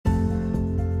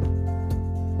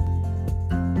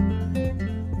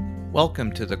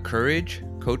Welcome to the Courage,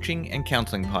 Coaching, and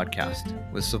Counseling Podcast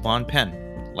with Savon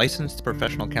Penn, licensed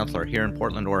professional counselor here in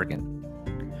Portland, Oregon.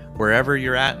 Wherever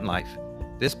you're at in life,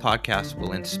 this podcast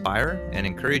will inspire and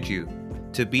encourage you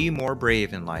to be more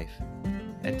brave in life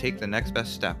and take the next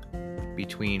best step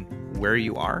between where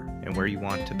you are and where you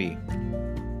want to be.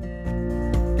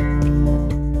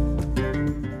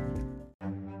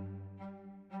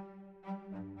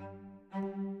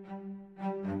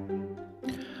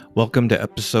 Welcome to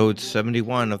episode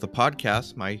 71 of the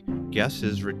podcast. My guest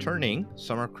is returning,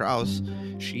 Summer Krause.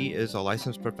 She is a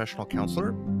licensed professional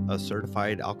counselor, a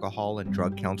certified alcohol and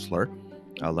drug counselor,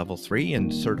 level 3,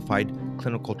 and certified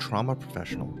clinical trauma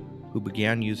professional who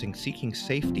began using Seeking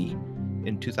Safety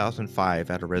in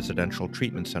 2005 at a residential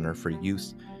treatment center for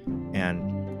youth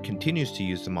and continues to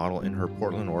use the model in her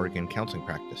Portland, Oregon counseling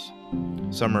practice.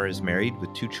 Summer is married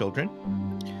with 2 children.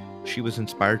 She was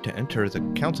inspired to enter the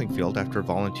counseling field after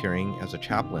volunteering as a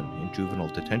chaplain in juvenile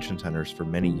detention centers for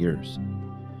many years.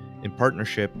 In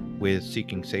partnership with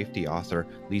Seeking Safety author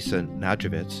Lisa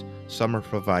Najovitz, Summer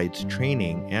provides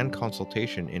training and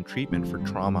consultation in treatment for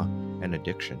trauma and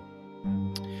addiction.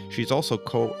 She's also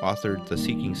co-authored the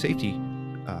Seeking Safety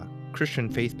Christian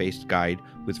faith-based guide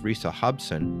with Risa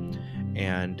Hobson,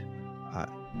 and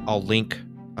I'll link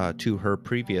to her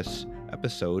previous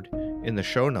episode in the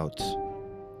show notes.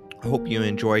 I hope you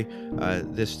enjoy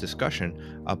this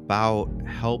discussion about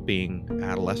helping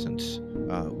adolescents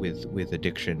with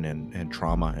addiction and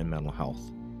trauma and mental health.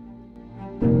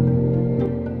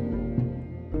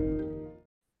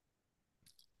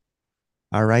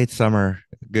 All right, Summer.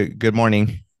 Good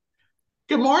morning.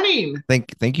 Good morning.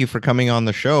 Thank you for coming on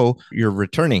the show. You're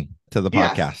returning to the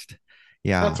podcast.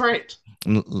 Yeah, that's right.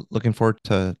 I'm looking forward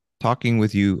to talking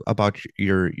with you about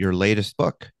your latest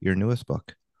book, your newest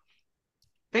book.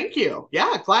 Thank you.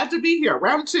 Yeah, glad to be here.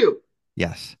 Round 2.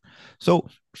 Yes. So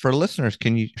for listeners,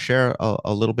 can you share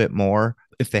a little bit more,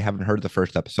 if they haven't heard the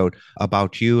first episode,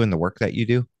 about you and the work that you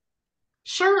do?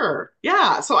 Sure.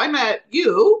 Yeah. So I met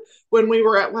you when we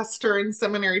were at Western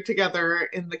Seminary together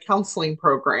in the counseling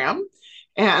program.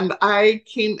 And I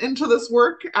came into this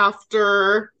work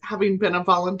after having been a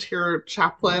volunteer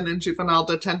chaplain in juvenile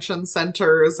detention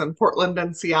centers in Portland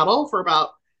and Seattle for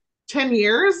about 10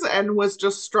 years, and was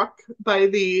just struck by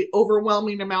the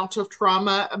overwhelming amount of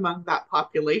trauma among that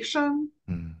population,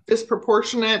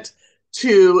 disproportionate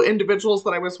to individuals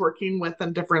that I was working with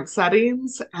in different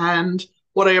settings. And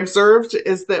what I observed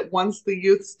is that once the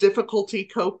youth's difficulty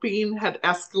coping had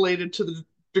escalated to the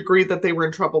degree that they were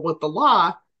in trouble with the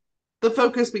law, the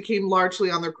focus became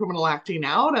largely on their criminal acting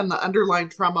out, and the underlying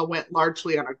trauma went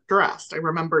largely unaddressed. I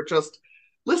remember just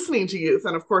listening to youth.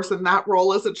 And of course, in that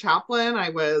role as a chaplain, I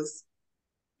was,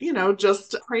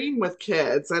 just praying with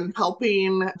kids and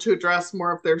helping to address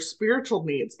more of their spiritual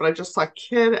needs. But I just saw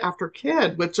kid after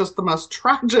kid with just the most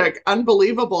tragic,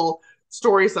 unbelievable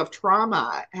stories of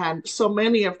trauma. And so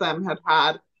many of them had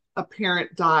had a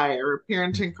parent die or a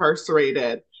parent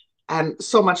incarcerated, and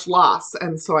so much loss.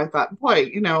 And so I thought,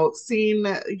 boy, seeing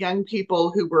young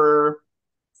people who were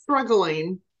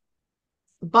struggling,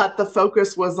 but the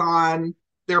focus was on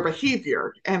their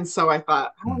behavior. And so I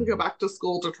thought, I want to go back to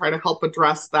school to try to help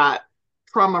address that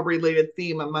trauma-related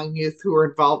theme among youth who are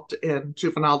involved in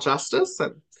juvenile justice.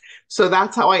 And so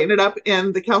that's how I ended up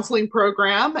in the counseling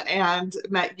program and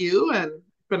met you, and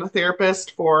been a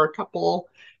therapist for a couple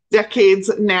decades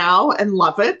now and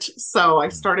love it. So I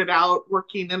started out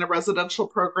working in a residential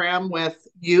program with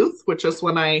youth, which is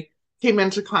when I came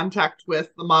into contact with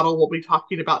the model we'll be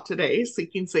talking about today,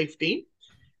 Seeking Safety.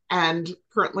 And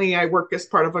currently I work as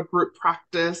part of a group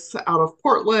practice out of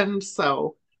Portland.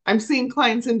 So I'm seeing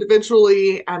clients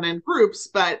individually and in groups,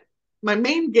 but my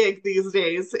main gig these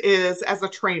days is as a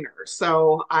trainer.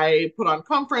 So I put on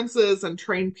conferences and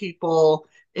train people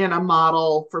in a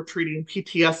model for treating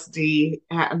PTSD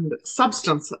and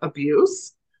substance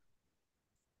abuse.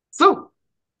 So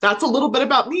that's a little bit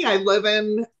about me. I live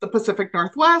in the Pacific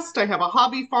Northwest. I have a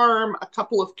hobby farm, a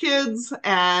couple of kids,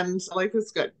 and life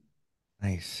is good.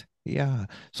 Nice. Yeah.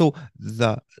 So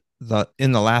the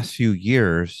in the last few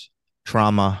years,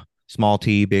 trauma, small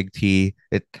T, big T,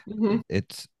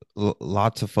 it's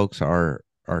lots of folks are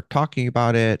talking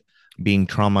about it, being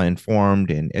trauma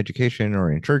informed in education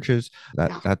or in churches.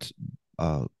 That's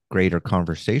a greater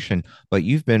conversation. But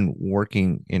you've been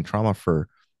working in trauma for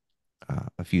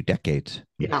a few decades.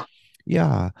 Yeah.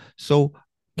 Yeah. So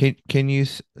can you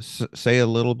say a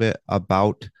little bit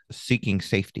about Seeking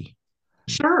Safety?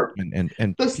 Sure. And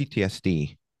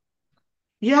PTSD.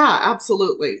 Yeah,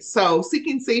 absolutely. So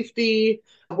Seeking Safety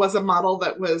was a model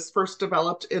that was first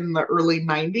developed in the early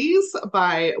 90s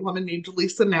by a woman named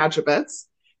Lisa Najovitz.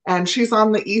 And she's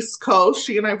on the East Coast.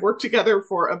 She and I have worked together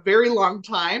for a very long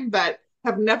time, but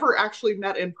have never actually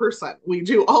met in person. We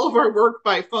do all of our work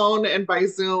by phone and by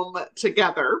Zoom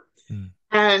together. Mm.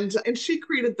 And she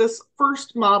created this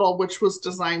first model, which was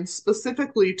designed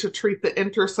specifically to treat the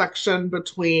intersection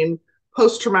between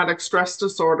post traumatic stress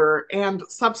disorder and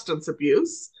substance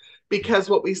abuse. Because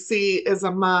what we see is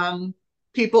among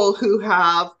people who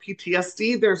have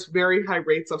PTSD, there's very high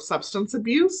rates of substance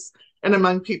abuse. And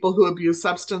among people who abuse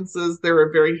substances, there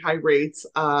are very high rates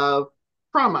of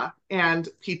trauma and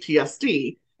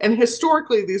PTSD. And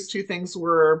historically, these two things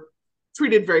were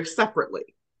treated very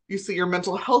separately. You see your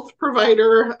mental health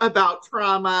provider about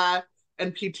trauma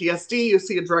and PTSD. You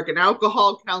see a drug and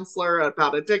alcohol counselor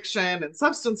about addiction and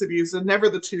substance abuse, and never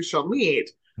the two shall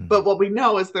meet. Mm. But what we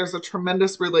know is there's a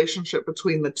tremendous relationship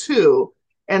between the two.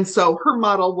 And so her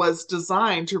model was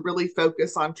designed to really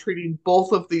focus on treating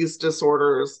both of these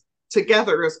disorders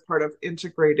together as part of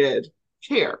integrated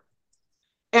care.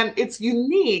 And it's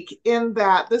unique in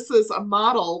that this is a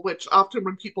model which often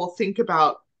when people think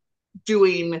about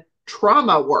doing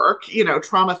trauma work,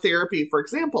 trauma therapy, for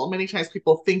example, many times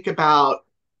people think about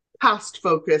past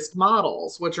focused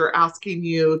models, which are asking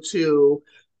you to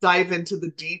dive into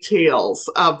the details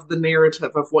of the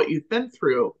narrative of what you've been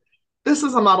through. This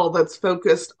is a model that's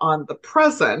focused on the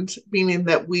present, meaning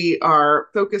that we are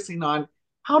focusing on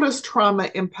how does trauma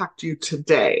impact you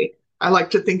today? I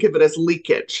like to think of it as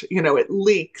leakage. It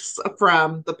leaks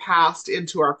from the past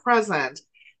into our present.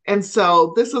 And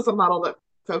so this is a model that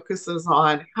focuses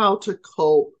on how to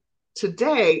cope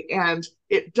today, and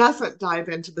it doesn't dive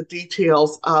into the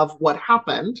details of what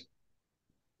happened,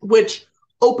 which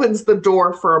opens the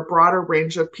door for a broader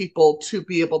range of people to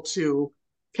be able to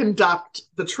conduct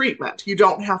the treatment. You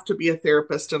don't have to be a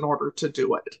therapist in order to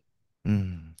do it.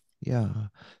 Mm. Yeah.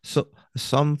 So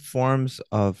some forms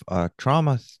of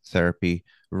trauma therapy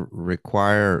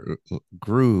require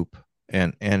group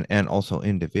and also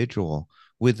individual.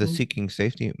 With the Mm. seeking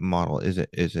safety model, is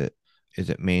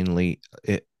it mainly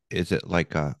is it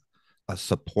like a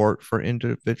support for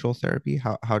individual therapy?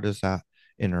 How does that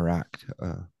interact?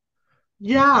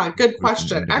 Yeah, good Group and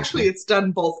question. Actually, individual. it's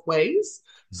done both ways.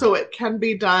 Mm. So it can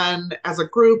be done as a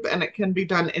group and it can be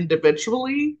done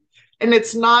individually. And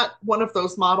it's not one of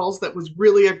those models that was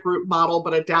really a group model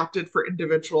but adapted for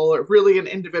individual, or really an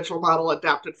individual model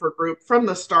adapted for group. From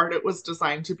the start, it was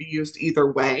designed to be used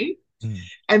either way. Mm.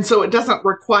 And so it doesn't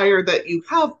require that you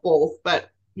have both, but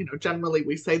generally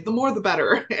we say the more the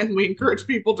better. And we encourage Mm.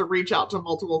 people to reach out to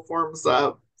multiple forms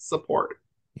of support.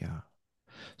 Yeah.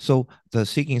 So the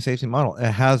seeking safety model,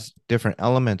 it has different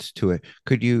elements to it.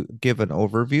 Could you give an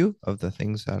overview of the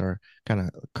things that are kind of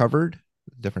covered,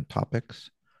 different topics?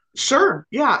 Sure.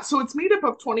 Yeah. So it's made up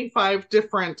of 25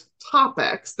 different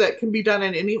topics that can be done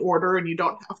in any order, and you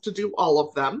don't have to do all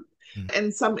of them. Mm.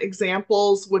 And some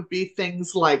examples would be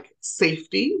things like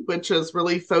safety, which is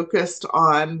really focused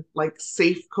on like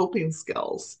safe coping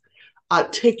skills,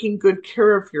 taking good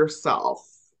care of yourself,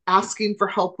 asking for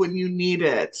help when you need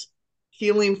it,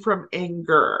 healing from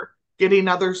anger, getting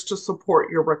others to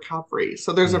support your recovery.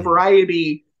 So there's a Mm.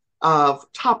 variety of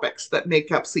topics that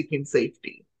make up seeking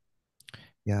safety.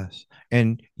 Yes.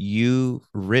 And you've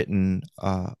written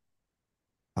a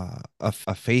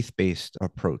faith-based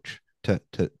approach to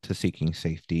seeking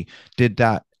safety. Did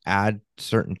that add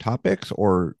certain topics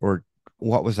or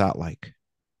what was that like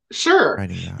Sure.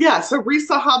 writing that? Yeah. So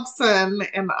Risa Hobson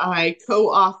and I co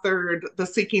authored the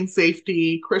Seeking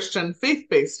Safety Christian Faith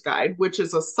Based Guide, which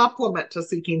is a supplement to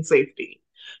Seeking Safety.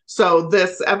 So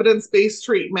this evidence based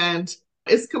treatment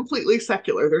is completely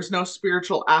secular. There's no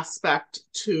spiritual aspect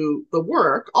to the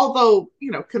work, although,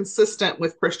 consistent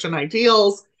with Christian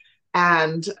ideals.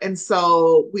 And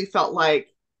so we felt like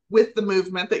with the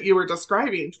movement that you were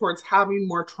describing towards having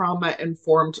more trauma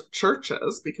informed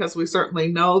churches, because we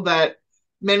certainly know that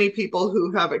many people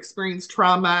who have experienced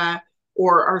trauma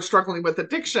or are struggling with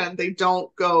addiction, they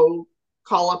don't go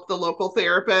call up the local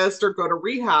therapist or go to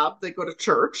rehab, they go to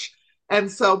church. And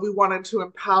so we wanted to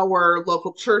empower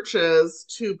local churches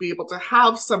to be able to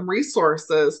have some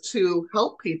resources to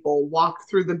help people walk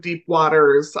through the deep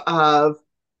waters of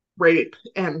rape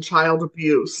and child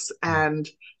abuse and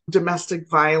domestic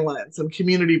violence and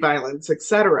community violence,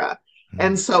 etc.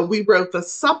 And Mm. so we wrote the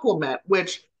supplement,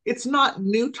 which it's not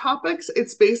new topics.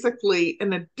 It's basically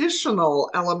an additional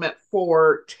element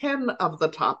for 10 of the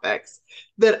topics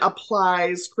that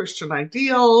applies Christian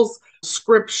ideals,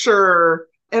 scripture,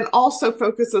 and also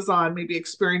focuses on maybe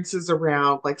experiences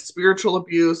around like spiritual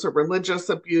abuse or religious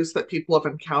abuse that people have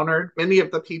encountered. Many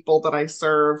of the people that I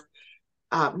serve,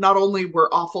 not only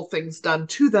were awful things done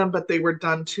to them, but they were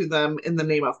done to them in the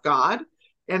name of God.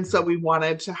 And so we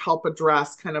wanted to help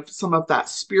address kind of some of that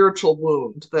spiritual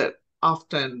wound that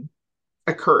often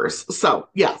occurs. So,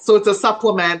 yeah, so it's a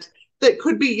supplement that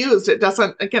could be used. It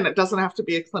doesn't, again, it doesn't have to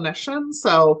be a clinician.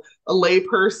 So, a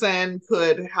layperson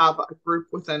could have a group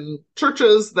within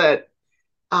churches that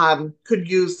could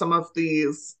use some of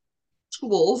these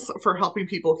tools for helping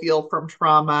people heal from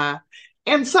trauma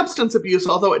and substance abuse,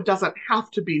 although it doesn't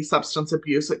have to be substance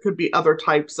abuse. It could be other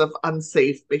types of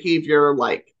unsafe behavior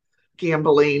like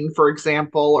gambling, for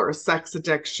example, or sex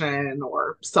addiction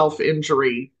or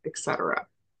self-injury, etc.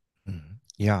 Mhm.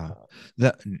 Yeah,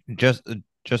 the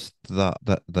just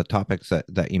the topics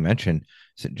that you mentioned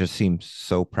just seems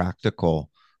so practical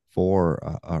for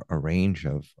a range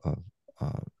of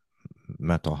uh,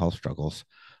 mental health struggles,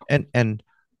 and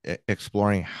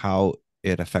exploring how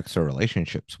it affects our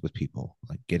relationships with people,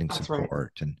 like getting That's right.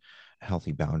 support and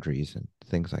healthy boundaries and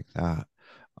things like that.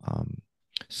 Um,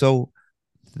 so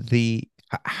the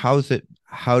how's it?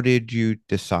 How did you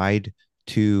decide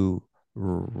to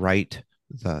write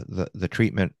the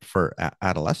treatment for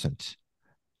adolescents?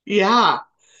 Yeah.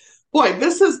 Boy,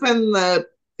 this has been the.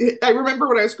 I remember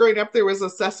when I was growing up, there was a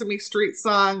Sesame Street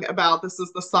song about this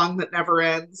is the song that never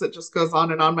ends. It just goes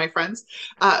on and on, my friends.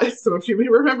 So if you may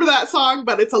remember that song,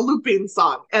 but it's a looping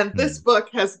song. And this Mm, book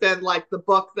has been like the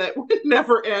book that would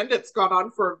never end. It's gone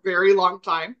on for a very long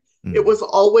time. It mm, was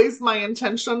always my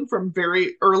intention from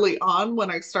very early on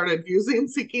when I started using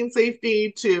Seeking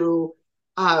Safety to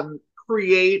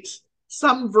create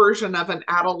some version of an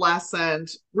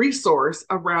adolescent resource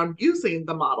around using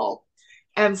the model.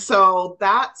 And so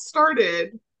that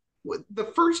started with the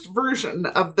first version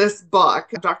of this book.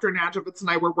 Dr. Najibitz and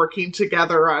I were working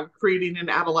together on creating an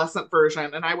adolescent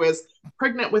version. And I was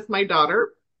pregnant with my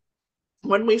daughter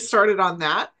when we started on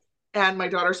that. And my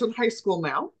daughter's in high school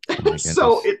now. oh my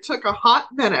So goodness, it took a hot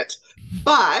minute,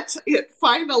 but it it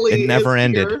finally never is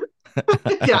ended. here.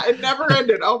 Yeah, it never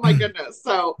ended. Oh my goodness.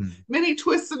 So many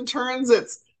twists and turns.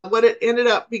 It's what it ended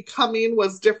up becoming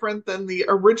was different than the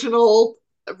original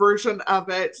version of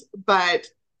it. But,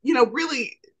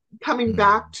 really coming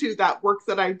back to that work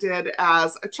that I did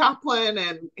as a chaplain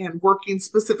and working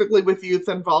specifically with youth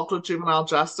involved with juvenile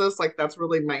justice, like that's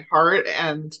really my heart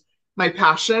and my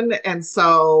passion. And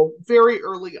so very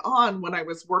early on when I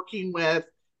was working with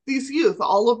these youth,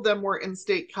 all of them were in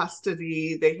state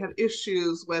custody. They had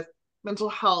issues with mental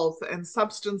health and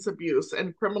substance abuse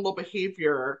and criminal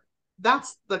behavior.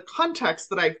 That's the context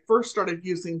that I first started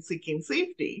using Seeking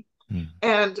Safety.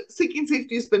 And Seeking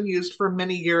Safety has been used for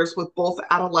many years with both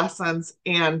adolescents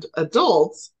and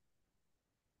adults.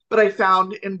 But I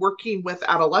found in working with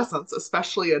adolescents,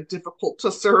 especially a difficult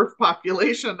to serve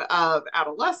population of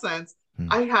adolescents,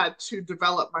 I had to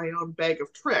develop my own bag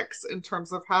of tricks in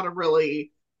terms of how to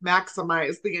really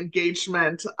maximize the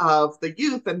engagement of the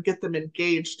youth and get them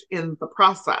engaged in the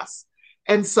process.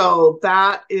 And so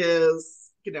that is,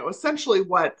 essentially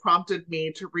what prompted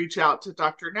me to reach out to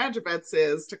Dr. Najibetz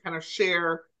is to kind of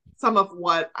share some of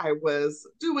what I was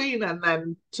doing and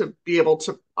then to be able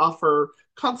to offer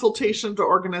consultation to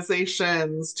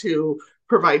organizations, to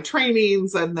provide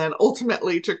trainings, and then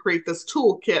ultimately to create this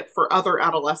toolkit for other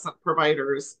adolescent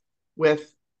providers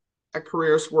with a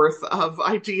career's worth of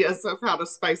ideas of how to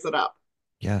spice it up.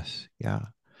 Yes, yeah.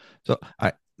 So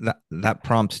I that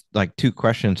prompts like two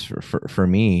questions for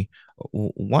me.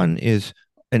 One is,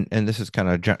 and this is kind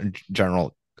of a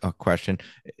general question,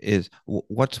 is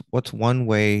what's one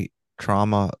way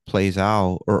trauma plays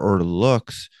out or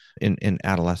looks in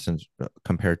adolescents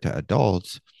compared to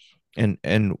adults, and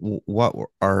what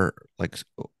are like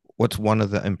what's one of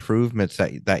the improvements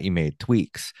that you made,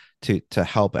 tweaks to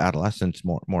help adolescents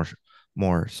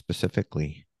more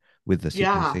specifically with the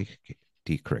Seeking Yeah,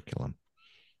 Safety curriculum.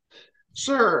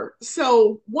 sure.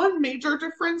 So, one major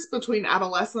difference between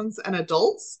adolescents and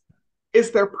adults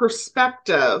is their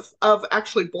perspective of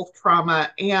actually both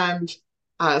trauma and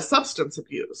substance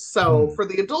abuse. So, Hmm. for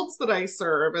the adults that I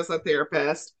serve as a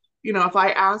therapist, if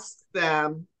I ask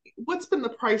them, what's been the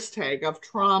price tag of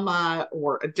trauma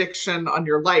or addiction on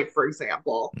your life, for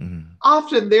example, Mm,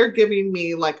 often they're giving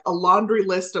me like a laundry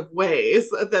list of ways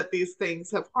that these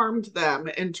things have harmed them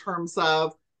in terms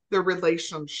of their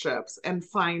relationships and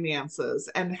finances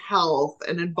and health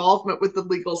and involvement with the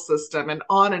legal system and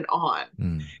on and on.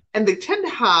 mm, And they tend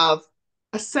to have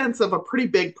a sense of a pretty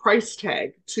big price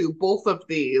tag to both of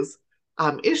these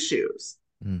issues.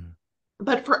 mm,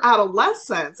 But for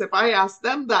adolescents, if I ask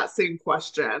them that same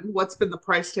question, what's been the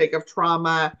price tag of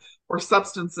trauma or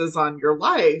substances on your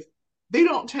life? They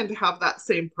don't tend to have that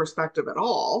same perspective at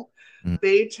all. mm,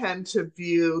 They tend to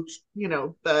view,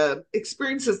 the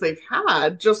experiences they've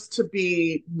had just to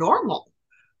be normal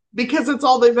because it's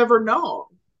all they've ever known.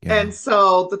 Yeah. And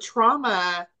so the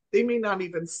trauma, they may not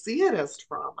even see it as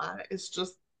trauma. It's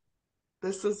just,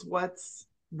 this is what's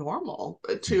normal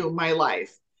Mm, to my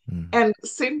life. mm, And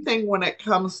same thing when it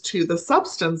comes to the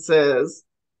substances.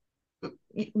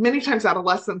 Many times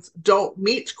adolescents don't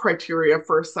meet criteria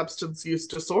for a substance use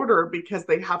disorder because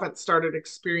they haven't started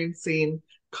experiencing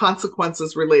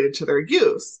consequences related to their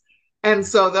use. And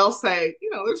so they'll say,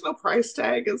 there's no price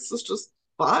tag. This is just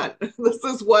fun. This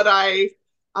is what I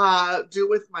do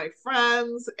with my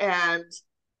friends, and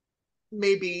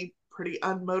maybe pretty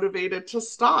unmotivated to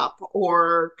stop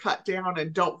or cut down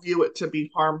and don't view it to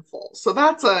be harmful. So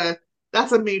that's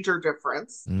a major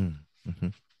difference. mm,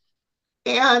 mhm.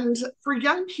 And for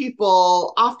young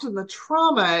people, often the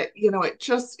trauma,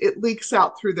 it leaks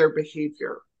out through their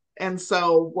behavior. And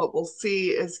so what we'll see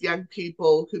is young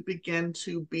people who begin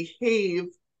to behave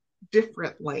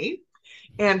differently.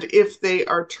 And if they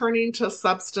are turning to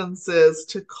substances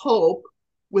to cope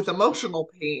with emotional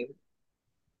pain,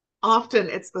 often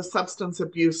it's the substance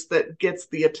abuse that gets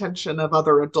the attention of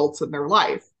other adults in their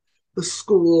life. The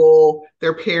school,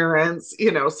 their parents,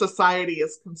 society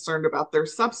is concerned about their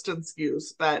substance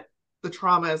use, but the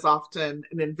trauma is often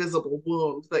an invisible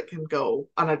wound that can go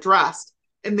unaddressed.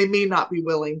 And they may not be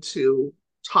willing to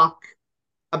talk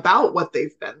about what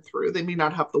they've been through. They may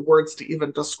not have the words to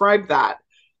even describe that.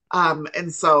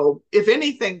 And so, if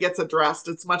anything gets addressed,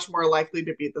 it's much more likely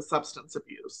to be the substance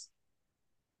abuse.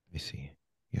 I see.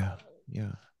 Yeah.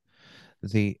 Yeah.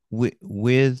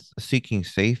 With seeking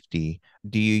safety,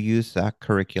 do you use that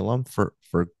curriculum for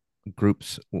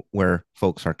groups where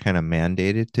folks are kind of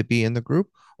mandated to be in the group,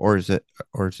 or is it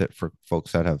for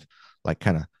folks that have like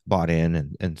kind of bought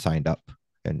in and signed up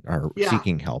and are Yeah,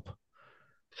 seeking help?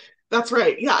 that's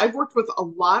right. Yeah, I've worked with a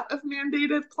lot of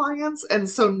mandated clients. And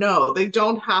so, no, they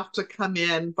don't have to come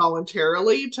in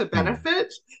voluntarily to Mm,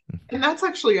 benefit. And that's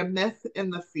actually a myth in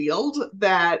the field,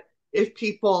 that if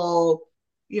people,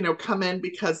 come in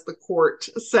because the court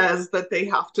says that they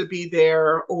have to be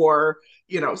there, or,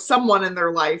 someone in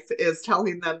their life is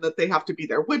telling them that they have to be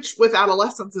there, which with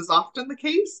adolescents is often the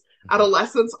case. mhm,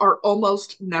 Adolescents are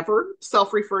almost never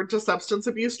self referred to substance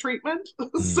abuse treatment.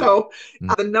 mm, So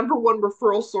mm, the number one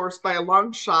referral source by a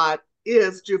long shot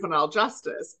is juvenile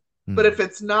justice. But mm, if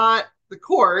it's not the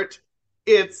court,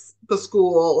 it's the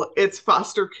school, it's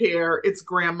foster care, it's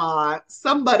grandma.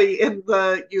 Somebody in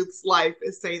the youth's life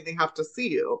is saying they have to see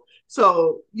you.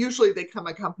 So usually they come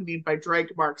accompanied by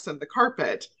drag marks in the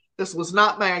carpet. This was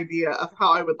not my idea of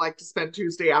how I would like to spend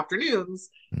Tuesday afternoons.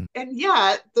 mm. And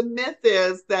yet the myth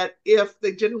is that if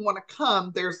they didn't want to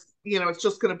come, it's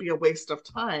just going to be a waste of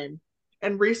time.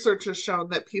 And research has shown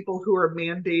that people who are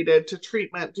mandated to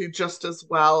treatment do just as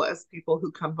well as people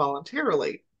who come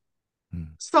voluntarily.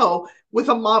 Mm. So, with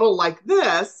a model like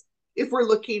this, if we're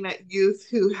looking at youth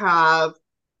who have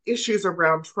issues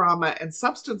around trauma and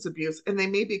substance abuse, and they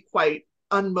may be quite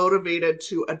unmotivated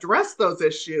to address those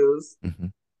issues,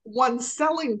 Mhm, one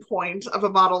selling point of a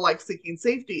model like Seeking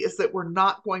Safety is that we're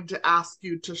not going to ask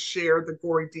you to share the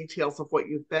gory details of what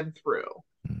you've been through.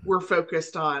 mm. We're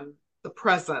focused on the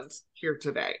present here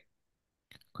today.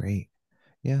 Great.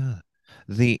 Yeah.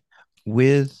 The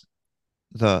with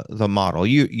the model,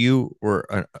 you were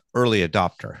an early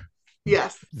adopter.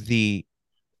 Yes. The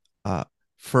uh,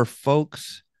 for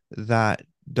folks that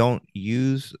don't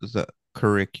use the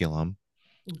curriculum,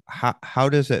 how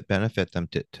does it benefit them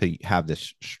to have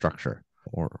this structure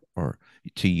or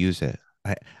to use it?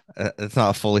 It's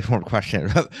not a fully formed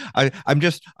question. I'm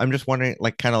just wondering,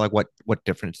 like, kind of like what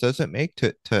difference does it make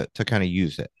to kind of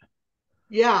use it,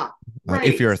 Yeah. if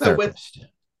Right. you're a So, with therapist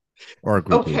or a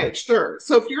group Okay, leader? sure.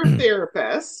 So if you're a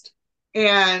therapist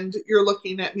and you're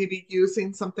looking at maybe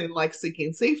using something like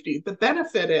Seeking Safety, the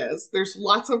benefit is there's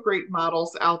lots of great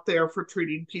models out there for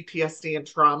treating PTSD and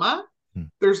trauma. Mm,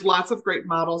 There's lots of great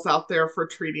models out there for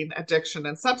treating addiction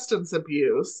and substance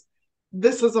abuse.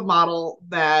 This is a model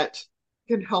that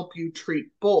can help you treat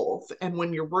both. And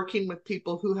when you're working with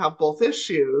people who have both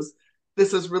issues,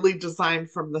 this is really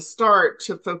designed from the start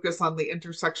to focus on the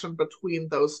intersection between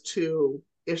those two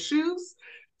issues.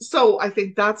 So I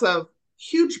think that's a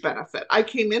huge benefit. I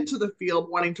came into the field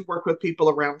wanting to work with people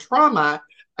around trauma.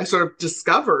 I sort of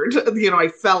discovered, I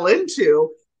fell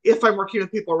into, if I'm working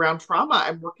with people around trauma,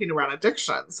 I'm working around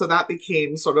addiction. So that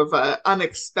became sort of an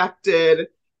unexpected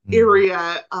mm,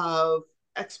 area of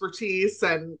expertise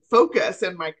and focus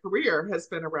in my career has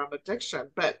been around addiction.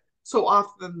 But so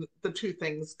often the two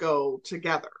things go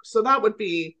together. So that would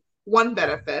be one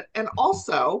benefit. And mhm,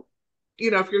 also,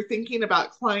 if you're thinking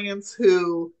about clients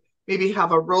who maybe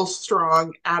have a real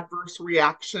strong adverse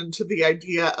reaction to the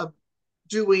idea of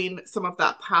doing some of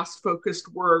that past focused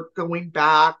work, going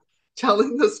back,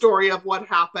 telling the story of what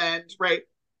happened, right?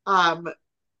 Um,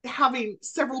 Having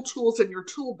several tools in your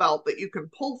tool belt that you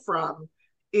can pull from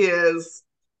is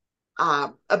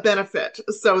a benefit,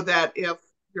 so that if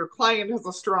your client has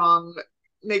a strong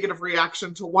negative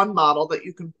reaction to one model, that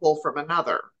you can pull from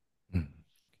another. Mm.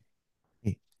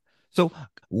 So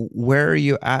where are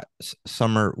you at,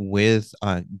 Summer, with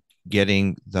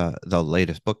getting the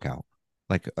latest book out?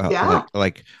 Yeah,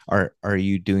 Are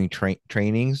you doing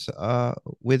trainings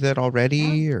with it yeah,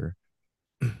 already, or?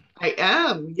 I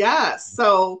am. Yes.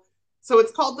 So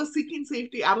it's called the Seeking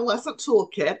Safety Adolescent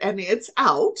Toolkit, and it's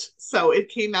out. So it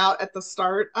came out at the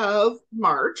start of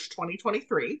March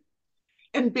 2023.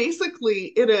 And basically,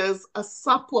 it is a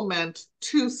supplement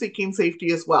to Seeking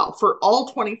Safety as well for all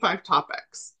 25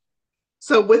 topics.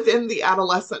 So within the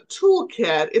Adolescent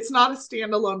Toolkit, it's not a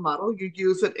standalone model. You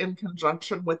use it in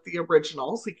conjunction with the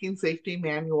original Seeking Safety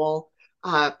Manual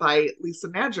by Lisa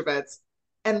Najovitz.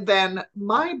 And then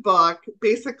my book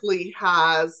basically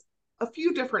has a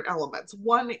few different elements.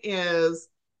 One is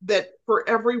that for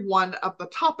every one of the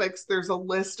topics, there's a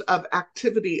list of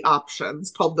activity options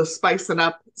called the Spice and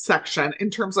Up section in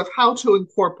terms of how to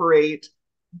incorporate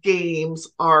games,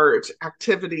 art,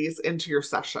 activities into your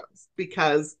sessions,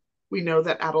 because we know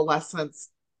that adolescents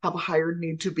have a higher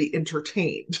need to be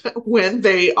entertained when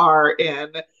they are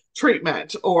in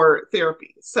treatment or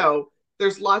therapy. So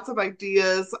there's lots of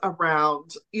ideas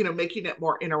around, making it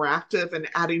more interactive and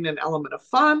adding an element of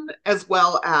fun, as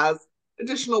well as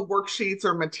additional worksheets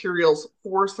or materials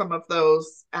for some of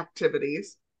those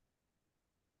activities.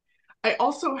 I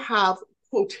also have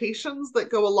quotations that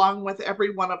go along with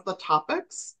every one of the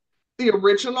topics. The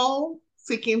original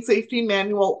Seeking Safety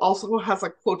Manual also has a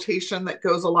quotation that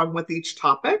goes along with each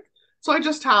topic. So I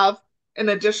just have an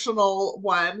additional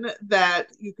one that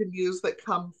you can use that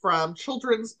come from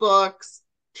children's books,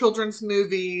 children's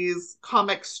movies,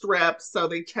 comic strips. So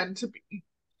they tend to be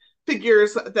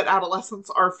figures that adolescents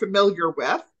are familiar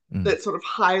with Mm. that sort of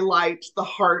highlight the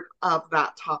heart of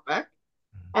that topic.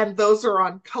 And those are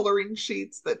on coloring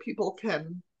sheets that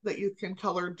you can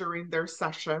color during their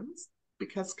sessions,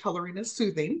 because coloring is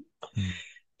soothing. Mm.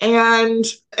 and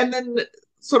and then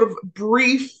sort of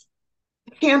brief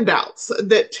handouts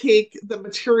that take the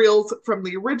materials from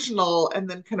the original and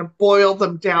then kind of boil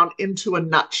them down into a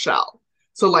nutshell.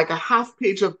 So like a half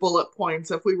page of bullet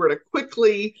points, if we were to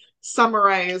quickly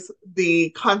summarize the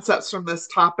concepts from this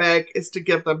topic, is to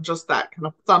give them just that kind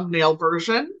of thumbnail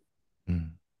version.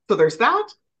 Mm. So there's that.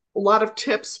 A lot of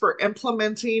tips for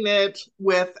implementing it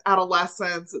with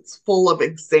adolescents. It's full of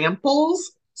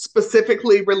examples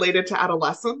specifically related to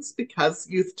adolescents, because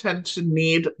youth tend to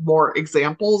need more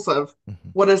examples of Mhm.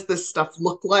 what does this stuff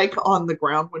look like on the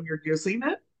ground when you're using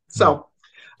it.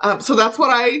 Mm. So that's what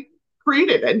I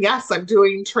created. And yes, I'm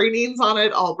doing trainings on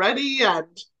it already.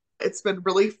 And it's been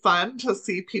really fun to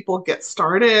see people get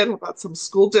started. We've got some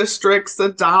school districts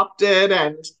adopted,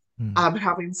 and Mm.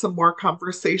 having some more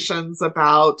conversations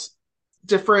about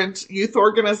different youth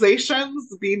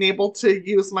organizations being able to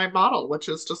use my model, which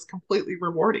is just completely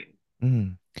rewarding.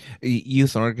 Mm.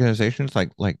 Youth organizations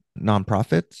like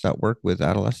nonprofits that work with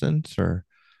adolescents, or?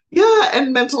 Yeah,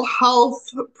 and mental health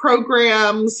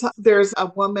programs. There's a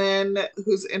woman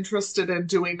who's interested in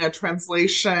doing a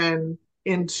translation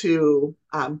into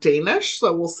Danish.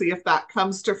 So we'll see if that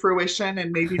comes to fruition,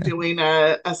 and maybe doing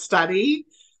a study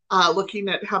looking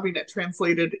at having it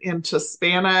translated into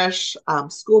Spanish.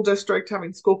 School district,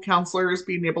 having school counselors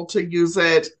being able to use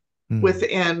it Mm.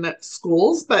 within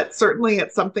schools. But certainly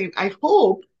it's something I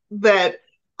hope that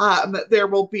there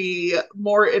will be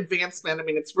more advancement. I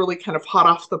mean, it's really kind of hot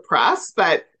off the press,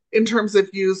 but in terms of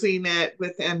using it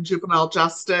within juvenile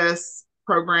justice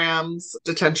programs,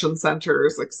 detention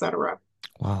centers, et cetera.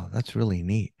 Wow, that's really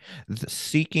neat.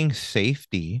 Seeking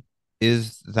safety,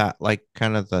 is that like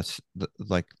kind of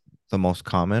like the most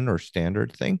common or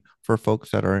standard thing for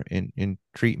folks that are in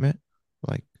treatment,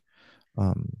 like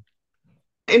um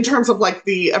In terms of like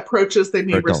the approaches they for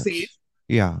may receive. adults?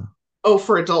 Yeah. Oh,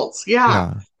 for adults. Yeah.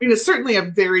 Yeah. I mean, it's certainly a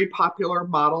very popular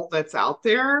model that's out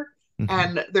there. Hmm.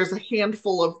 And there's a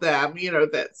handful of them,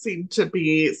 that seem to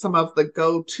be some of the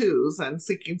go-tos. And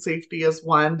Seeking Safety is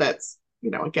one that's,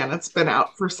 again, it's been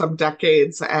out for some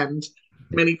decades, and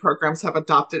many programs have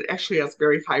adopted. Actually has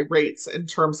very high rates in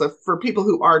terms of for people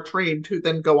who are trained who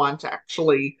then go on to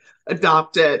actually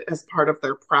adopt it as part of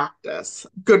their practice.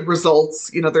 Good results.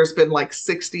 There's been like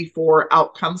 64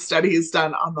 outcome studies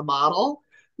done on the model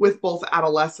with both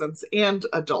adolescents and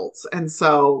adults. And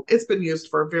so it's been used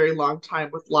for a very long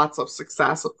time with lots of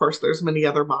success. Of course, there's many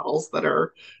other models that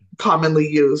are commonly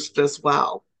used as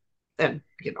well. And,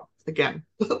 again,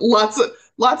 lots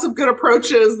of good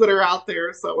approaches that are out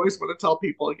there. So I always want to tell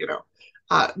people,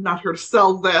 not here to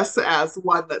sell this as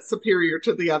one that's superior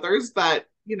to the others, but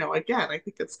again, I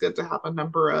think it's good to have a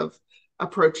number of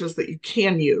approaches that you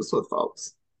can use with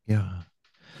folks. Yeah.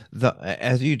 The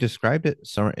as you described it,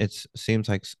 so it seems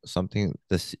like something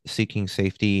the seeking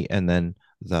safety, and then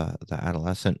the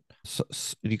adolescent.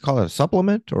 Do you call it a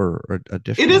supplement or It is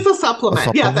additional? a A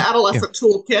supplement. Yeah, the supplement? Yeah. adolescent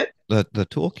toolkit. The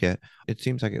toolkit. It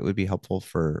seems like it would be helpful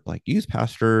for like youth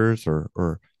pastors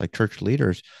or like church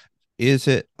leaders. Is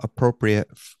it appropriate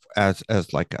as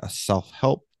like a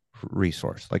self-help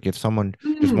resource? Like if someone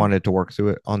just Mm, wanted to work through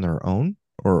it on their own,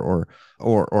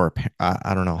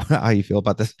 I don't know how you feel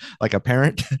about this, like a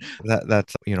parent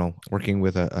that's working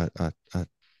with a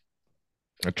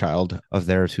child of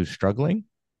theirs who's struggling.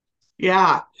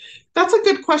 yeah, that's a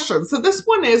good question. So this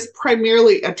one is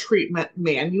primarily a treatment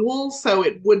manual, so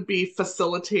it would be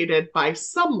facilitated by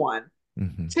someone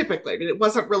Hmm. typically. I mean, it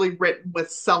wasn't really written with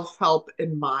self-help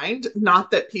in mind. Not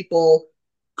that people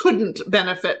couldn't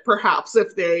benefit, perhaps,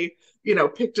 if they,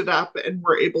 picked it up and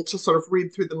were able to sort of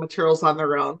read through the materials on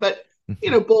their own. But, Hmm.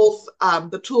 both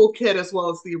the toolkit as well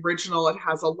as the original, it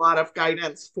has a lot of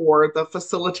guidance for the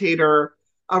facilitator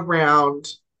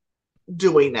around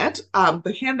doing it.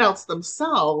 The handouts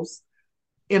themselves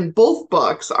in both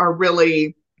books are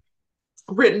really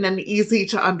written in easy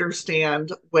to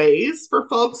understand ways for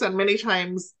folks. And many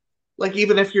times, like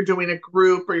even if you're doing a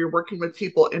group or you're working with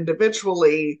people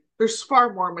individually, there's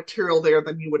far more material there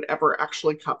than you would ever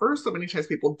actually cover. So many times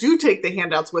people do take the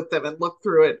handouts with them and look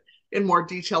through it in more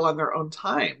detail on their own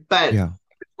time. But Yeah.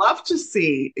 I'd love to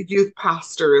see youth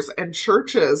pastors and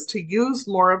churches to use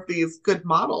more of these good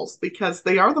models because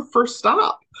they are the first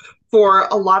stop for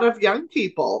a lot of young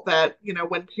people that,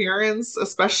 when parents,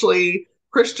 especially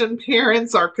Christian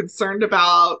parents, are concerned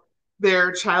about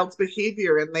their child's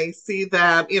behavior and they see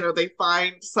them, they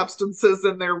find substances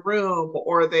in their room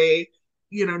or they,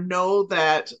 know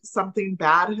that something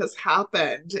bad has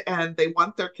happened and they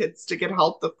want their kids to get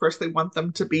help. Of course, they want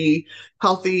them to be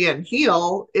healthy and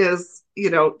heal is,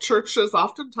 church is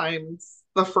oftentimes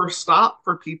the first stop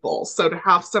for people. So to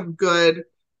have some good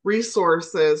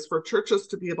resources for churches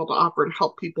to be able to offer to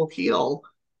help people heal,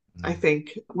 I Mm.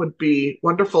 think would be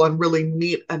wonderful and really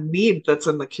meet a need that's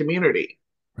in the community.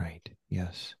 Right.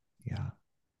 Yes. Yeah.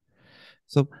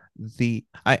 So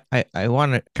I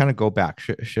want to kind of go back,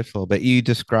 shift a little bit. You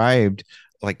described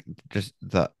like just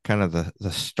the kind of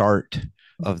the start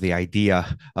of the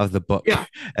idea of the book, Yeah.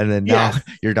 and then now Yes.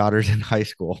 your daughter's in high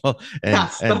school, and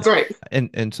Yes, and that's right.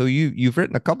 and so you've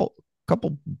written a couple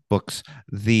books.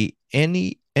 The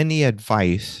any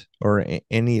advice or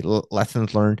any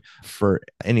lessons learned for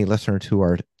any listeners who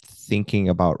are thinking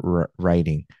about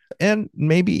writing, and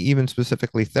maybe even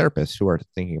specifically therapists who are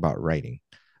thinking about writing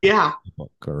Yeah. a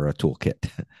book or a toolkit.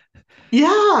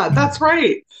 Yeah, that's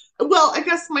right. Well, I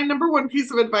guess my number one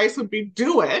piece of advice would be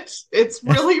do it. It's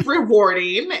really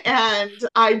rewarding. And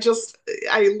I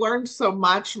learned so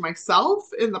much myself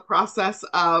in the process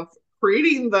of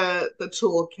creating the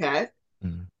toolkit.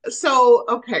 Mm, So,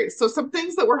 okay, so some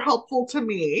things that were helpful to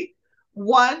me.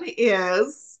 One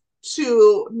is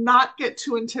to not get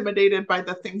too intimidated by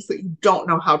the things that you don't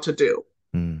know how to do.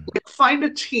 mm, Like find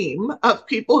a team of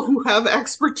people who have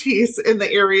expertise in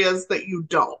the areas that you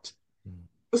don't. mm,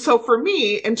 So for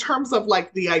me, in terms of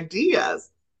like the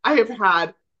ideas, I have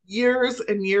had years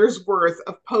and years worth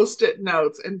of post-it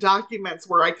notes and documents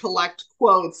where I collect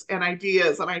quotes and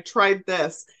ideas and I tried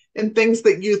this and things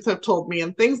that youth have told me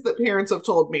and things that parents have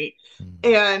told me. mm.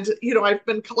 And I've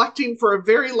been collecting for a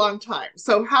very long time.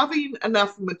 So having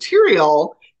enough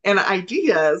material and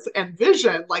ideas and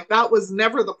vision, like that was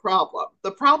never the problem.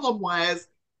 The problem was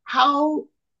how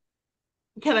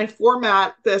can I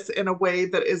format this in a way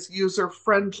that is user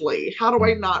friendly? How do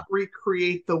I Mm, not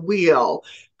recreate the wheel?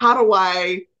 How do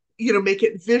I, make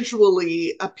it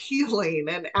visually appealing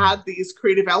and mm. add these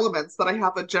creative elements that I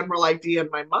have a general idea in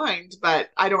my mind, but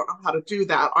I don't know how to do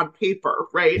that on paper,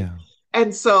 right? Yeah.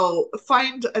 And so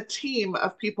find a team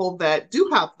of people that do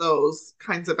have those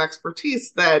kinds of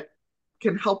expertise that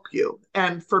can help you.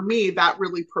 And for me, that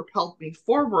really propelled me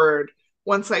forward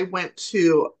once I went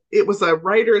to it was a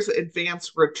writer's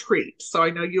advanced retreat. So I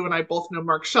know you and I both know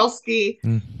Mark Shelsky,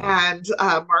 Mm, and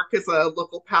Mark is a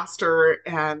local pastor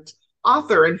and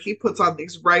author, and he puts on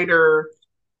these writer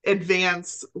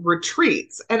advance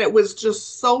retreats. And it was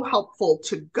just so helpful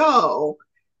to go.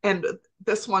 And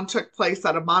this one took place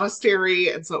at a monastery.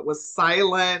 And so it was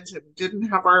silent and didn't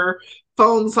have our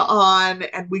phones on.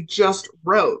 And we just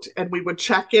wrote and we would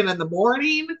check in the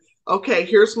morning. Okay,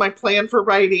 here's my plan for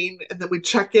writing. And then we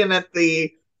check in at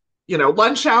the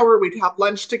lunch hour, we'd have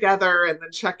lunch together and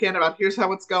then check in about here's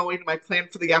how it's going, my plan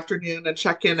for the afternoon, and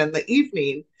check in the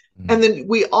evening. And Mm, then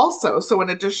we also, so in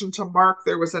addition to Mark,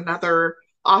 there was another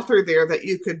author there that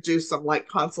you could do some like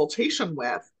consultation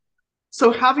with.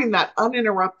 So having that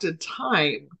uninterrupted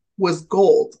time was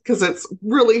gold because it's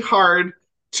really hard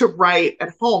to write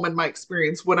at home, in my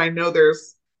experience, when I know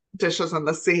there's dishes in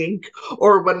the sink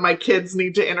or when my kids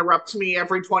need to interrupt me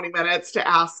every 20 minutes to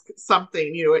ask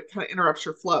something, it kind of interrupts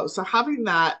your flow. So having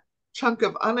that chunk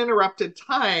of uninterrupted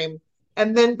time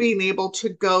and then being able to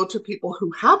go to people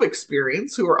who have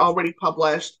experience, who are already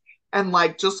published, and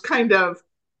like just kind of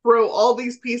throw all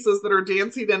these pieces that are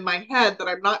dancing in my head that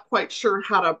I'm not quite sure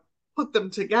how to put them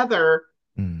together,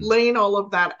 mm. laying all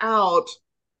of that out,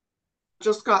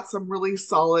 just got some really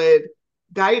solid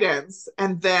guidance.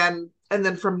 And then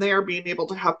from there being able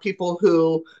to have people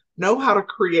who know how to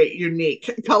create unique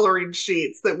coloring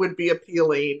sheets that would be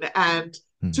appealing and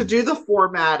to Mm. do the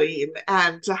formatting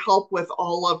and to help with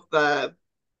all of the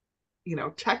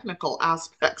technical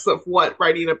aspects of what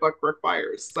writing a book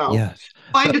requires. So Yes.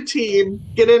 find That, a team,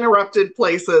 get interrupted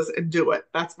places, and do it.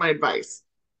 That's my advice.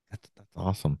 that's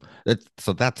awesome.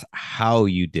 So that's how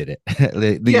you did it.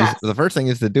 The Yes, first thing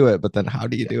is to do it, but then how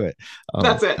do you do it?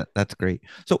 that's it. That's great.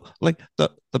 So like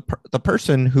the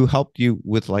person who helped you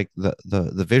with like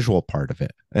the visual part of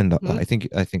it, and Mm-hmm.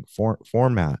 I think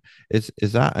format is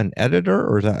that an editor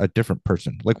or is that a different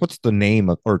person? Like what's the name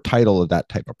of or title of that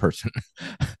type of person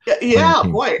on your Yeah,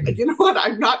 team? boy, you know what?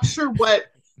 I'm not sure what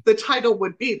the title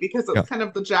would be because Yeah. it's kind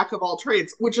of the jack of all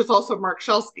trades, which is also Mark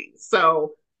Shelsky.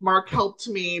 So Mark Okay. helped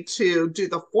me to do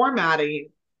the formatting,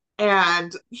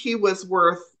 and he was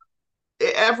worth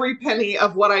every penny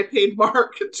of what I paid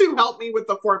Mark to help me with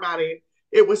the formatting.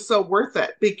 It was so worth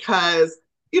it because,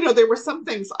 there were some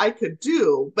things I could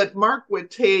do, but Mark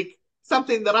would take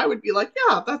something that I would be like,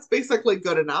 yeah, that's basically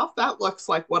good enough. That looks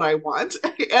like what I want.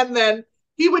 And then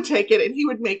he would take it and he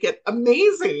would make it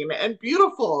amazing and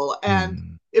beautiful. And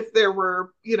Mm, if there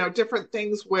were, different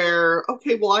things where,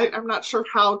 okay, well, I'm not sure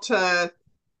how to,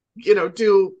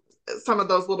 do some of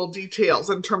those little details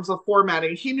in terms of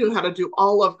formatting. He knew how to do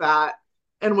all of that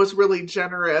and was really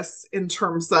generous in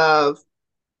terms of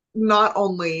not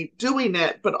only doing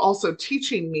it, but also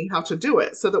teaching me how to do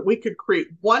it so that we could create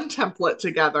one template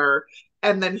together.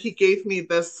 And then he gave me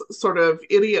this sort of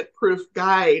idiot proof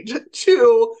guide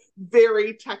to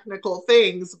very technical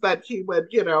things, but he would,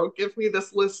 give me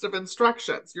this list of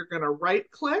instructions. You're going to right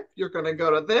click, you're going to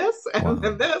go to this and wow.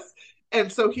 then this.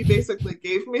 And so he basically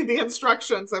gave me the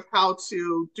instructions of how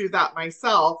to do that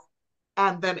myself.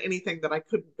 And then anything that I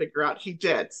couldn't figure out, he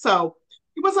did. So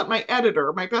he wasn't my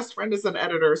editor. My best friend is an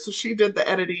editor, so she did the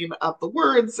editing of the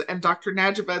words. And Dr.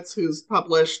 Najavets, who's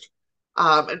published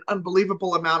an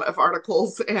unbelievable amount of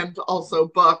articles and also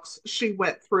books, she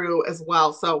went through as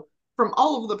well. So from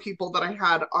all of the people that I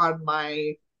had on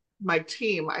my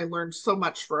team, I learned so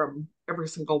much from every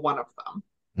single one of them.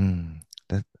 Mm,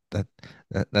 that,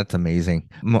 that that's amazing.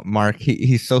 Mark,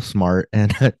 he's so smart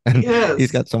and He and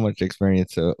he's is. got so much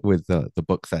experience with the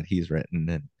books that he's written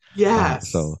and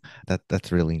so Yes.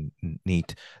 that's really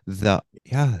neat. The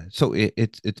yeah, so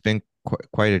it's been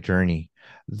quite a journey.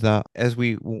 The as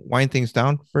we wind things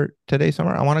down for today,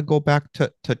 Summer, I want to go back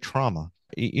to trauma.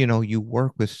 You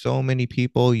work with so many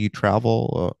people, you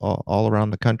travel all around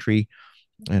the country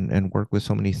and work with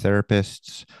so many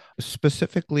therapists,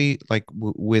 specifically like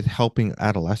with helping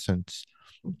adolescents.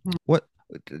 Mhm. What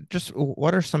just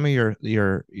what are some of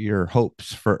your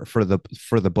hopes for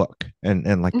the book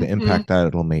and like the Mhm. impact that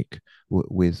it'll make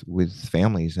with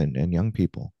families and young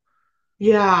people?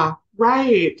 Yeah,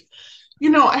 right.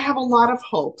 I have a lot of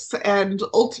hopes. And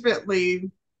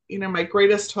ultimately, my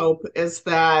greatest hope is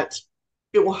that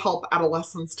it will help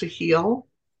adolescents to heal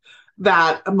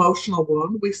that emotional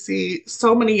wound. We see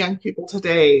so many young people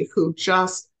today who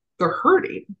just, they're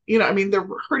hurting. I mean, they're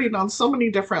hurting on so many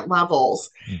different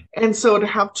levels. Mm, And so to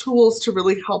have tools to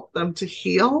really help them to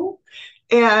heal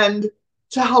and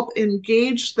to help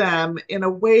engage them in a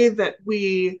way that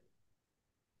we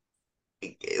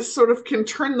sort of can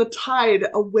turn the tide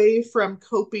away from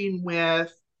coping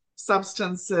with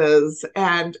substances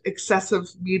and excessive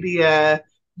media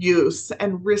use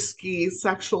and risky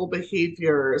sexual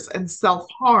behaviors and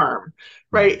self-harm,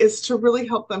 mm, right? Is to really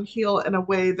help them heal in a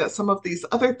way that some of these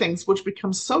other things, which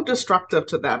become so destructive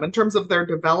to them in terms of their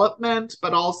development,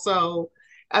 but also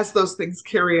as those things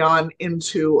carry on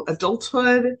into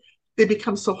adulthood, they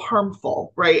become so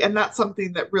harmful, right? And that's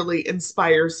something that really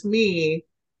inspires me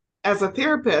as a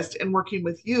therapist and working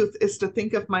with youth is to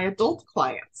think of my adult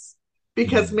clients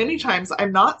because mm, many times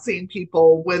I'm not seeing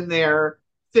people when they're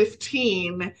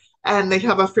 15 and they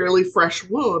have a fairly fresh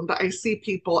wound. I see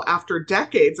people after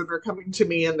decades and they're coming to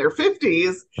me in their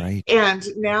 50s, Right. and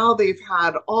now they've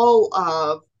had all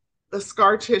of the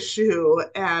scar tissue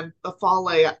and the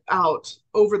fallout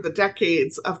over the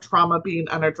decades of trauma being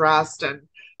unaddressed and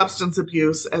substance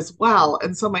abuse as well.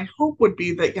 And so my hope would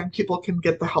be that young people can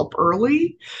get the help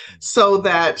early so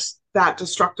that that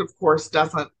destructive course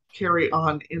doesn't carry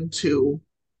on into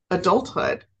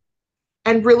adulthood.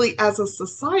 And really, as a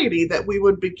society, that we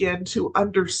would begin to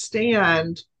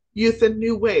understand youth in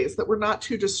new ways, that we're not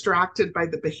too distracted by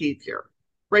the behavior,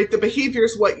 right? The behavior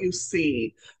is what you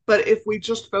see. But if we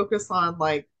just focus on,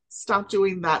 like, stop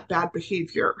doing that bad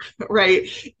behavior, right?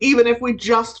 Even if we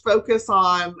just focus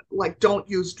on, like, don't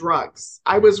use drugs.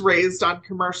 I was raised on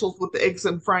commercials with the eggs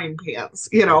and frying pans,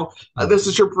 Mm, this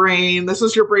is your brain, this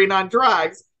is your brain on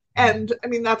drugs. mm, And I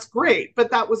mean, that's great,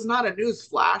 but that was not a news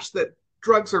flash that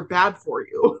drugs are bad for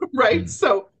you, right? mm,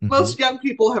 So mhm. most young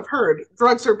people have heard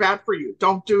drugs are bad for you,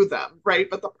 don't do them, right?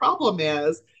 But the problem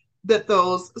is that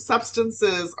those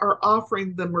substances are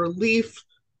offering them relief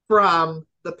from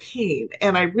the pain.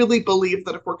 And I really believe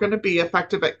that if we're going to be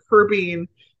effective at curbing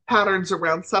patterns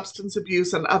around substance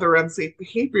abuse and other unsafe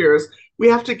behaviors, we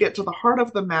have to get to the heart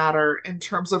of the matter in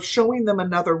terms of showing them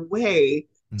another way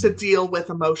to Mm, deal with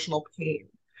emotional pain.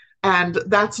 And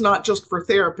that's not just for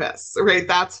therapists, right?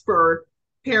 That's for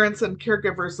parents and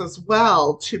caregivers as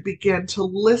well to begin to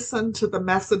listen to the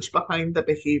message behind the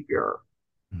behavior.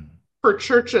 mm. For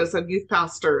churches and youth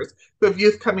pastors who have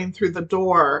youth coming through the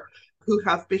door who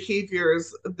have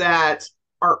behaviors that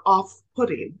are off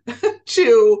putting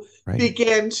to Right.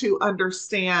 begin to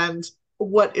understand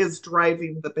what is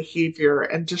driving the behavior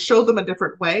and to show them a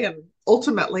different way. And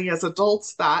ultimately, as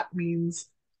adults, that means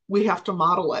we have to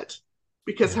model it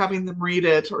because Yeah. having them read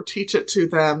it or teach it to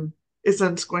them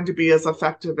isn't going to be as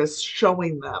effective as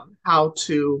showing them how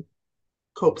to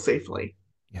cope safely.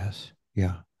 Yes.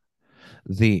 Yeah.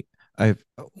 The I've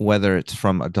whether it's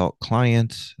from adult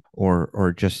clients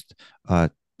or just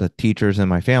the teachers in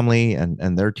my family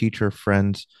and their teacher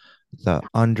friends, the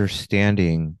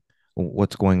understanding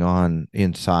what's going on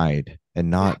inside and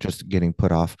Yeah. not just getting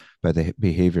put off by the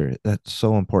behavior. That's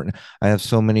so important. I have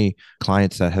so many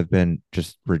clients that have been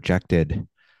just rejected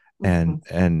Mm-hmm.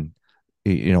 and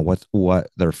what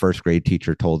their first grade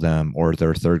teacher told them or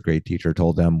their third grade teacher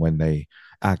told them when they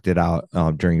acted out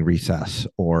during recess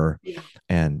or Yeah.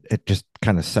 and it just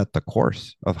kind of set the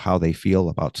course of how they feel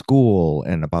about school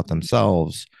and about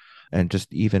themselves and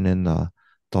just even in the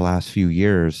last few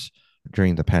years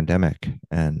during the pandemic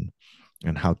and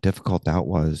how difficult that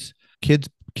was kids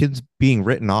being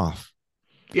written off.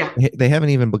 Yeah. They haven't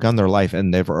even begun their life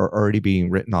and they've already being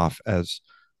written off as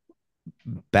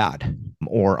bad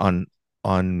or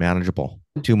unmanageable,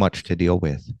 too much to deal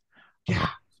with. Uh, Yeah.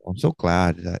 I'm so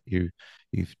glad that you've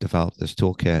developed this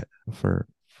toolkit for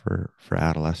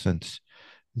adolescents.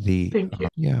 The Thank you.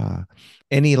 yeah,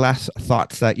 any last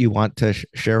thoughts that you want to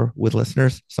share with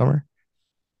listeners, Summer?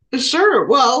 Sure.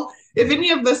 Well, if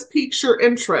any of this piques your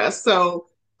interest,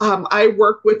 I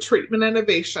work with Treatment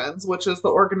Innovations, which is the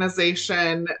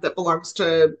organization that belongs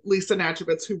to Lisa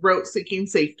Najibitz, who wrote Seeking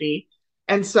Safety.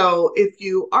 And so, if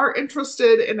you are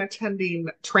interested in attending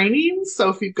trainings, so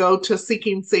if you go to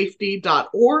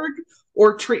seekingsafety.org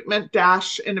or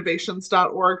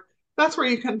treatment-innovations.org, that's where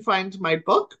you can find my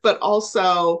book, but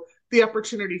also the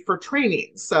opportunity for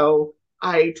training. So,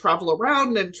 I travel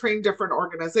around and train different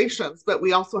organizations, but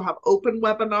we also have open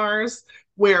webinars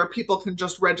where people can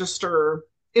just register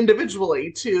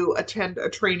individually to attend a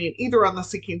training either on the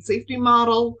Seeking Safety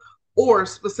model or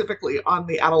specifically on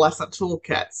the Adolescent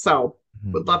Toolkit. So,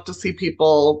 would Mhm. love to see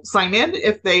people sign in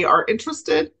if they are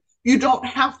interested. You don't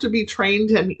have to be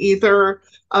trained in either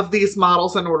of these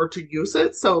models in order to use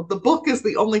it. So, the book is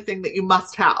the only thing that you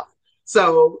must have.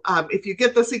 So, if you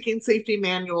get the Seeking Safety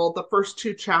Manual, the first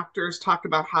two chapters talk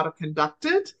about how to conduct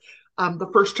it. The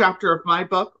first chapter of my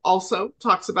book also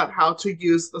talks about how to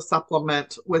use the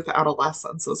supplement with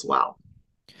adolescents as well.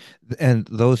 And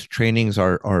those trainings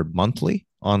are monthly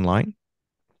online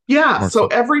Yeah, or so so.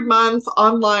 every month,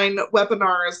 online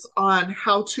webinars on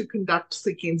how to conduct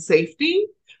Seeking Safety.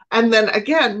 And then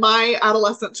again, my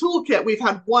adolescent toolkit, we've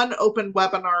had one open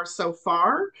webinar so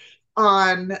far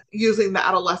on using the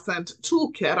adolescent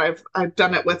toolkit. I've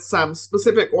done it with some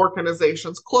specific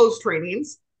organizations, closed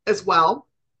trainings as well.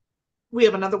 We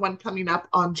have another one coming up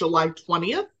on July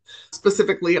 20th,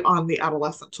 specifically on the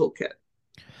adolescent toolkit.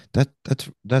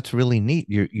 That's really neat.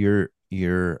 You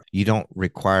don't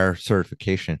require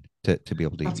certification to be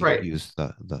able to That's right. use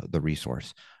the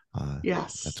resource. Uh, that's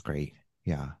Yes. great.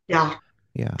 Yeah. Yeah.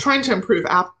 Yeah. trying to improve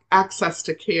access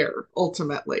to care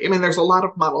ultimately. I mean, there's a lot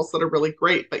of models that are really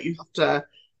great, but you have to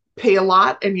pay a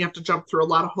lot and you have to jump through a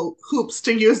lot of hoops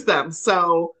to use them.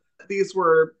 So these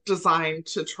were designed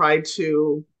to try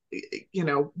to,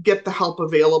 get the help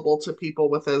available to people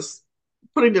with as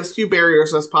putting as few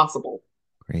barriers as possible.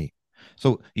 Great.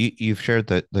 So you've shared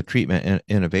the treatment and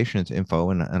innovations info,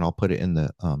 and I'll put it in the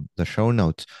show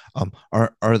notes.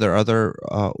 Are there other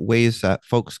ways that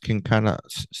folks can kind of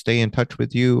stay in touch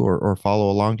with you or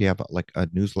follow along? Do you have like a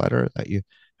newsletter that you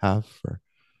have for?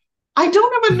 I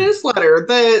don't have a newsletter.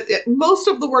 The most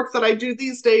of the work that I do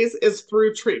these days is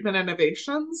through treatment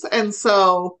innovations, and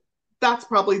so that's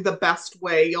probably the best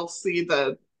way. You'll see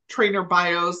the trainer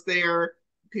bios there.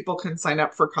 People can sign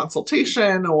up for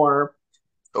consultation or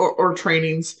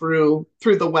trainings through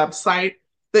the website.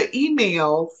 The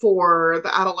email for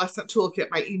the Adolescent Toolkit,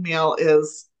 my email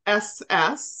is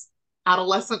ss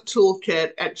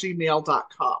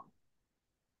adolescenttoolkit@gmail.com.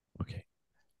 Okay,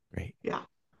 great. Yeah.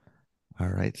 All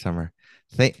right, Summer.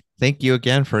 Thank you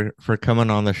again for coming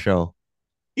on the show.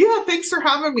 Yeah. Thanks for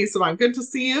having me, Simon. Good to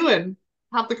see you and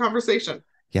have the conversation.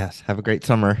 Yes, have a great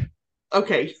summer.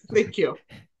 Okay. Thank you.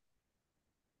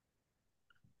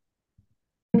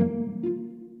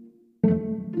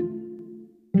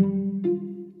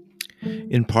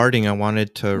 In parting, I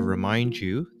wanted to remind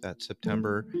you that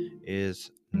September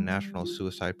is National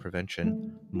Suicide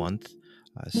Prevention Month.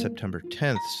 September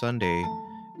 10th, Sunday,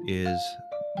 is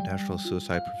National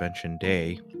Suicide Prevention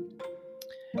Day.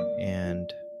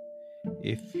 And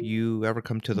if you ever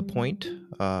come to the point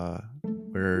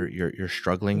where you're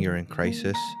struggling, you're in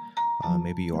crisis,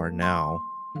 maybe you are now,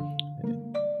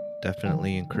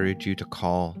 definitely encourage you to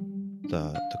call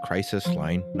the crisis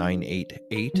line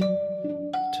 988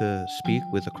 to speak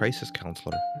with a crisis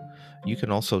counselor. You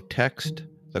can also text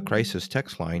the crisis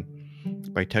text line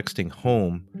by texting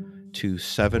home to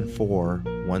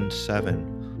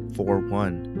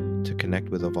 741741 to connect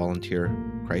with a volunteer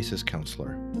crisis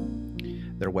counselor.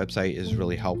 Their website is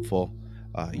really helpful.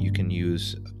 You can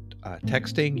use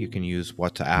texting, you can use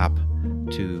WhatsApp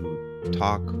to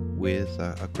talk with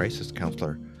a crisis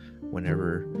counselor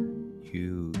whenever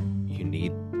you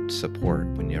need support,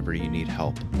 whenever you need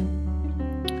help.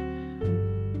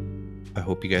 I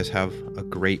hope you guys have a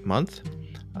great month.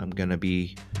 I'm going to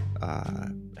be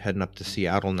heading up to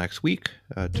Seattle next week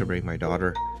to bring my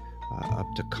daughter up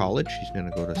to college. She's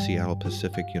going to go to Seattle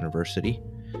Pacific University,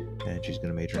 and she's going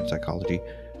to major in psychology.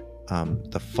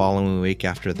 The following week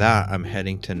after that, I'm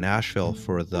heading to Nashville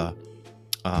for the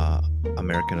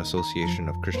American Association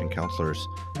of Christian Counselors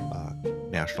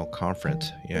National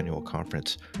Conference, annual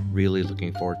conference. Really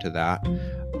looking forward to that.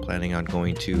 Planning on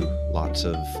going to lots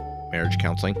of marriage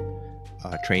counseling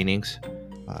trainings,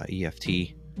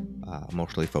 EFT,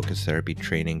 emotionally focused therapy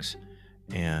trainings,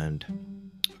 and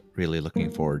really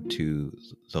looking forward to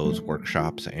those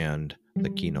workshops and the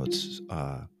keynote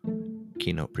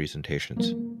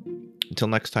presentations. Until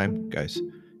next time, guys,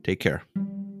 take care.